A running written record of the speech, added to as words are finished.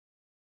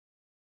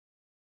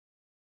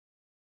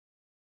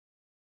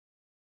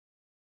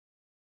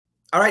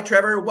All right,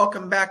 Trevor,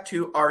 welcome back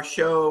to our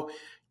show.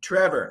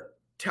 Trevor,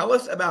 tell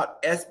us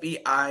about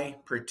SBI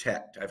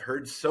Protect. I've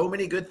heard so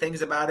many good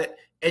things about it.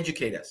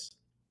 Educate us.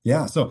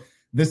 Yeah, so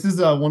this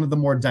is one of the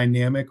more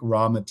dynamic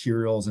raw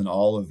materials in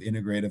all of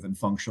integrative and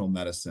functional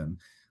medicine.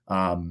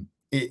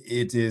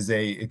 It is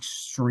a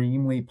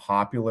extremely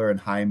popular and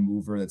high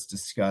mover that's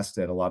discussed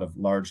at a lot of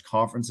large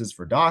conferences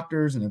for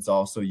doctors, and it's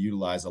also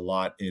utilized a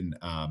lot in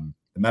the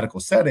medical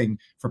setting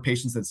for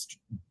patients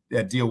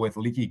that deal with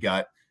leaky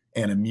gut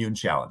and immune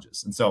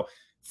challenges. And so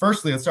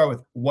firstly, let's start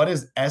with, what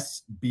does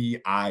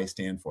SBI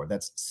stand for?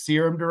 That's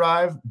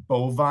serum-derived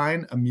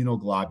bovine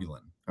immunoglobulin. All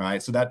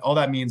right, so all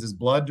that means is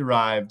blood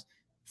derived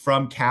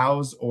from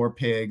cows or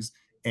pigs,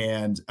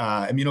 and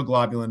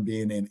immunoglobulin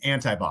being an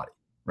antibody,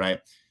 right?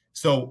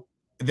 So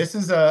this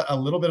is a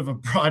little bit of a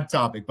broad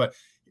topic, but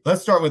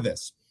let's start with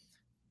this.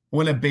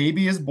 When a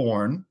baby is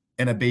born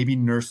and a baby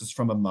nurses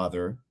from a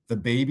mother, the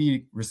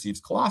baby receives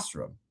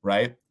colostrum,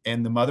 right?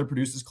 And the mother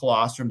produces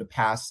colostrum to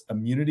pass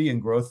immunity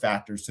and growth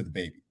factors to the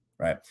baby,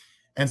 right?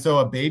 And so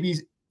a baby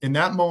in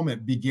that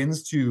moment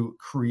begins to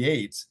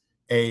create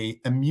an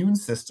immune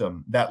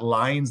system that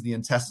lines the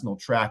intestinal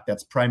tract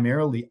that's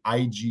primarily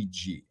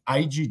IgG.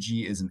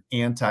 IgG is an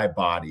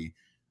antibody,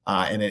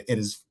 and it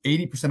is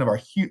 80% of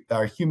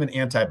our human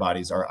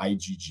antibodies are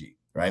IgG,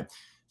 right?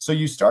 So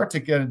you start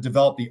to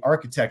develop the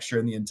architecture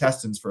in the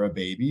intestines for a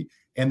baby,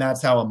 and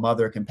that's how a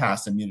mother can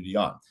pass immunity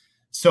on.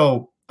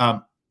 So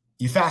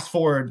you fast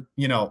forward,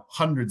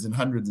 hundreds and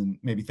hundreds and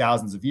maybe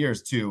thousands of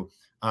years to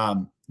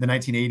the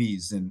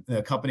 1980s, and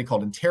a company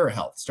called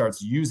Health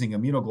starts using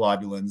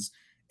immunoglobulins.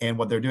 And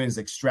what they're doing is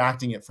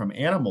extracting it from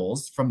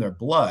animals, from their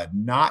blood,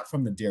 not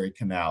from the dairy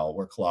canal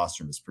where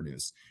colostrum is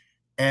produced.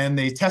 And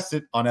they test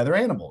it on other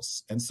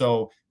animals. And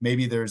so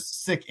maybe there's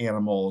sick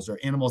animals or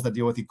animals that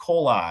deal with E.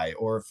 coli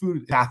or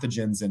food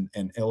pathogens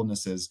and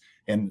illnesses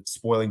and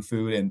spoiling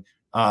food. And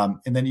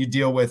then you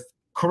deal with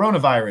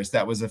coronavirus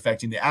that was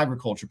affecting the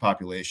agriculture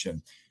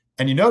population.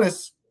 And you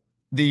notice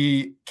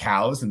the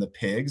cows and the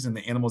pigs and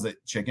the animals,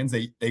 chickens,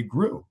 they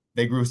grew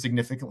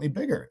significantly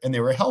bigger, and they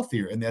were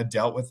healthier, and they had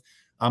dealt with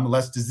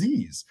less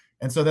disease.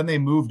 And so then they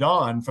moved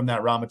on from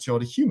that raw material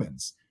to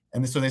humans.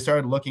 And so they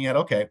started looking at,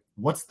 okay,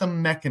 what's the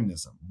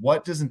mechanism?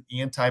 What does an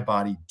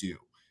antibody do?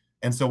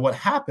 And so what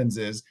happens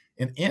is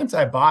an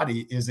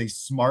antibody is a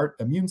smart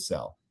immune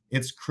cell.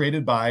 It's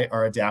created by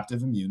our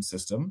adaptive immune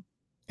system.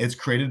 It's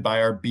created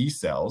by our B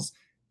cells.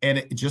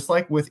 And just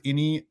like with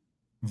any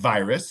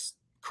virus,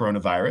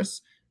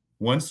 coronavirus,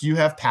 once you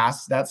have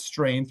passed that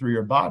strain through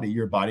your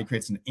body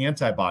creates an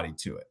antibody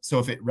to it. So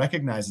if it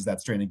recognizes that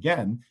strain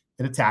again,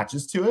 it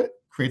attaches to it,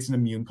 creates an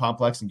immune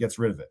complex, and gets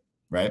rid of it,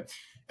 right?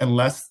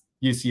 Unless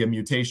you see a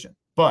mutation.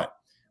 But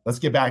let's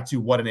get back to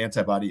what an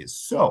antibody is.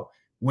 So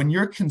when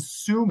you're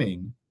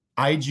consuming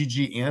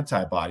IgG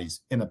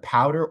antibodies in a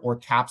powder or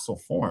capsule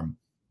form,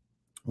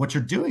 what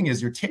you're doing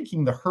is you're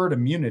taking the herd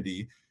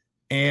immunity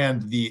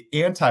and the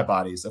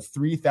antibodies of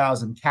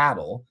 3,000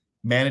 cattle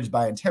managed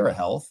by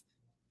Health,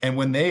 and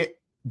when they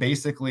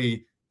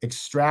basically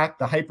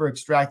hyper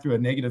extract through a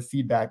negative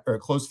feedback or a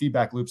closed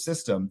feedback loop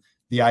system,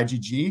 the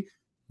IgG,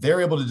 they're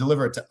able to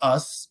deliver it to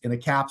us in a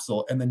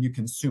capsule, and then you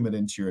consume it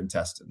into your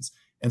intestines.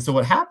 And so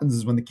what happens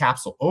is when the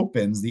capsule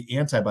opens, the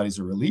antibodies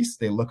are released,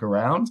 they look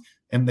around,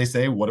 and they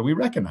say, what do we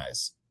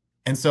recognize?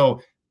 And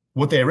so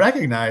what they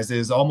recognize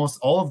is almost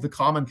all of the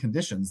common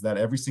conditions that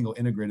every single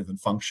integrative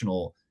and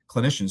functional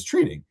clinician is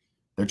treating.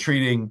 They're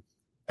treating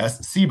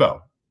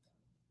SIBO,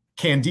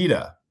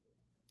 candida,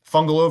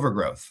 fungal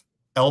overgrowth,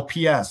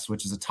 LPS,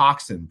 which is a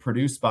toxin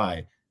produced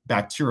by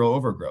bacterial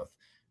overgrowth,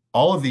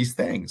 all of these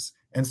things.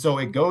 And so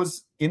it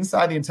goes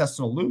inside the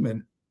intestinal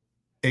lumen,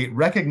 it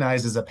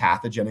recognizes a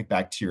pathogenic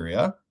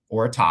bacteria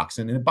or a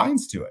toxin, and it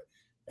binds to it.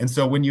 And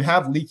so when you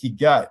have leaky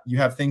gut, you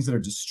have things that are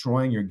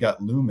destroying your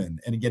gut lumen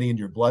and getting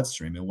into your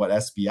bloodstream. And what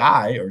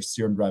SBI, or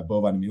serum-derived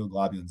bovine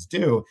immunoglobulins,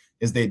 do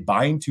is they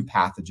bind to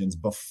pathogens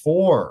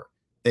before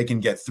they can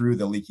get through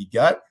the leaky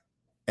gut,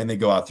 and they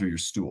go out through your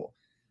stool.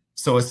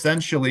 So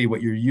essentially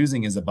what you're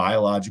using is a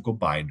biological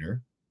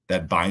binder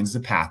that binds the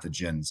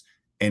pathogens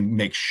and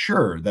make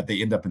sure that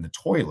they end up in the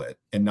toilet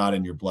and not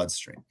in your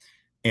bloodstream.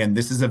 And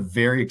this is a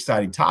very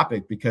exciting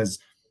topic because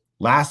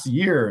last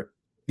year,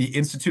 the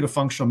Institute of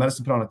Functional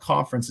Medicine put on a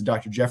conference, and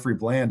Dr. Jeffrey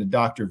Bland and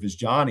Dr.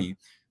 Vijjani,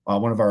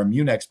 one of our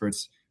immune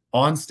experts,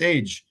 on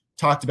stage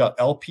talked about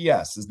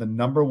LPS as the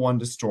 #1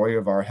 destroyer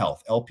of our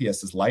health.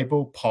 LPS is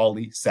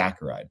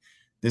lipopolysaccharide.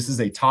 This is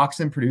a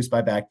toxin produced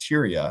by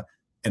bacteria,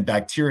 and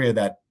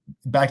bacteria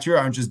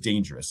aren't just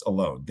dangerous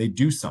alone. They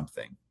do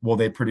something. Well,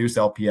 they produce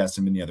LPS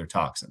and many other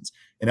toxins.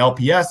 And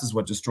LPS is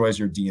what destroys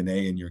your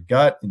DNA in your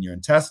gut and your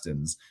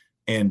intestines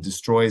and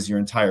destroys your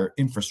entire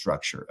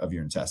infrastructure of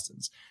your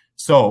intestines.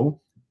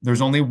 So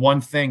there's only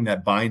one thing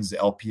that binds to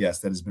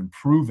LPS that has been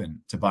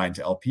proven to bind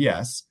to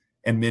LPS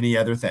and many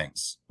other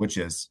things, which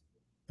is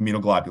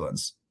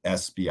immunoglobulins,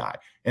 SBI.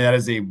 And that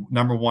is a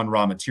 #1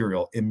 raw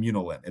material,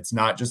 immunolin. It's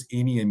not just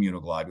any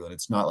immunoglobulin.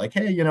 It's not like,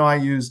 hey, I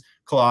use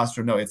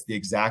colostrum. No, it's the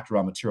exact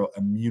raw material,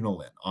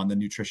 immunolin, on the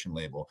nutrition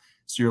label.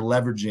 So you're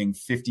leveraging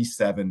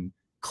 57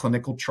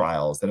 clinical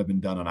trials that have been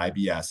done on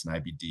IBS and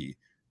IBD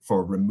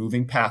for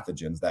removing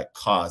pathogens that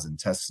cause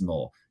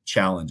intestinal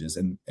challenges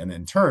and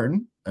in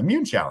turn,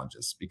 immune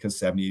challenges, because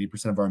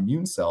 70–80% of our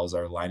immune cells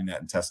are lining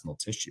that intestinal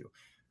tissue.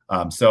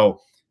 So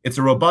it's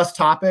a robust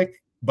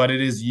topic, but it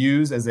is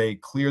used as a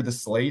clear the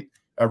slate,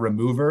 a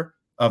remover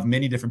of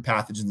many different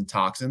pathogens and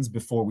toxins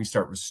before we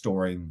start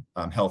restoring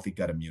healthy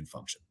gut immune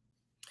function.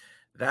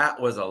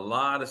 That was a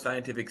lot of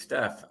scientific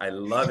stuff. I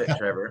love it,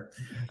 Trevor.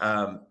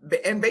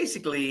 And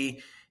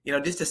basically,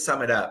 just to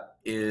sum it up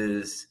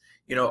is,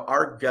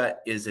 our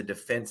gut is a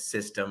defense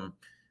system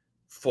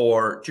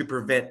to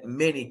prevent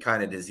many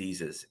kind of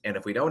diseases. And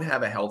if we don't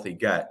have a healthy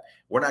gut,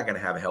 we're not going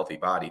to have a healthy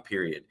body,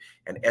 period.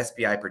 And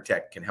SBI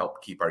Protect can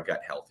help keep our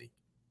gut healthy.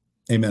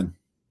 Amen.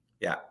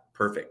 Yeah,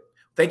 perfect.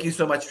 Thank you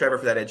so much, Trevor,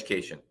 for that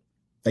education.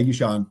 Thank you,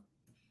 Shawn.